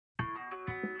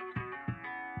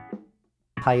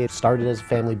Hyatt started as a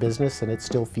family business and it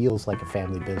still feels like a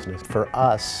family business. For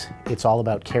us, it's all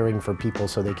about caring for people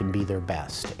so they can be their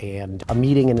best. And a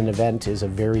meeting and an event is a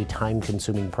very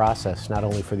time-consuming process, not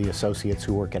only for the associates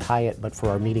who work at Hyatt, but for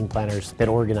our meeting planners that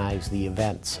organize the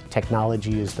events.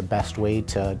 Technology is the best way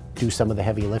to do some of the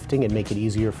heavy lifting and make it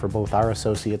easier for both our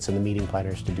associates and the meeting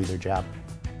planners to do their job.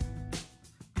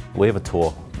 We have a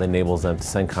tool that enables them to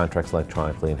send contracts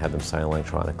electronically and have them sign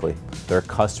electronically. Their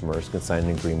customers can sign an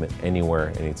agreement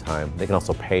anywhere, anytime. They can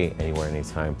also pay anywhere,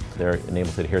 anytime. They're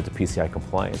enabled to adhere to PCI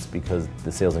compliance because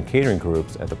the sales and catering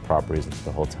groups at the properties and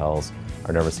the hotels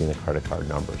are never seeing the credit card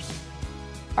numbers.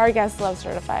 Our guests love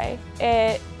Sertifi.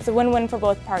 It's a win-win for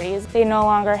both parties. They no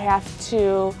longer have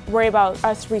to worry about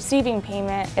us receiving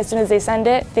payment. As soon as they send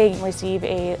it, they receive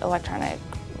an electronic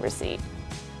receipt.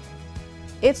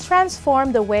 It's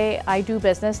transformed the way I do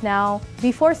business now.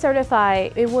 Before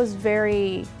Sertifi, it was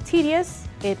very tedious.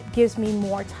 It gives me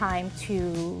more time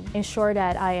to ensure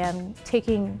that I am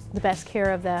taking the best care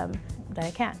of them that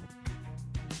I can.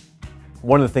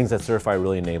 One of the things that Sertifi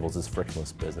really enables is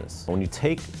frictionless business. When you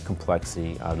take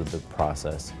complexity out of the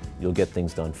process, you'll get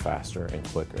things done faster and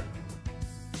quicker.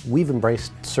 We've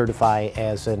embraced Sertifi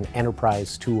as an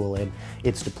enterprise tool, and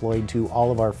it's deployed to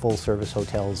all of our full-service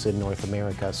hotels in North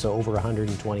America. So over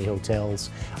 120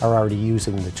 hotels are already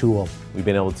using the tool. We've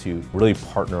been able to really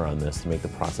partner on this to make the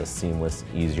process seamless,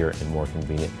 easier, and more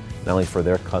convenient, not only for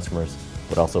their customers,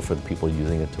 but also for the people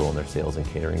using the tool in their sales and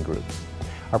catering groups.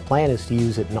 Our plan is to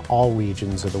use it in all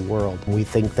regions of the world. We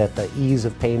think that the ease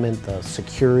of payment, the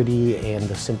security, and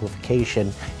the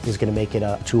simplification is going to make it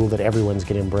a tool that everyone's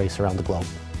going to embrace around the globe.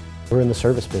 We're in the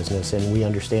service business and we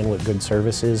understand what good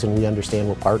service is and we understand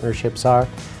what partnerships are.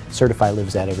 Sertifi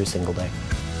lives that every single day.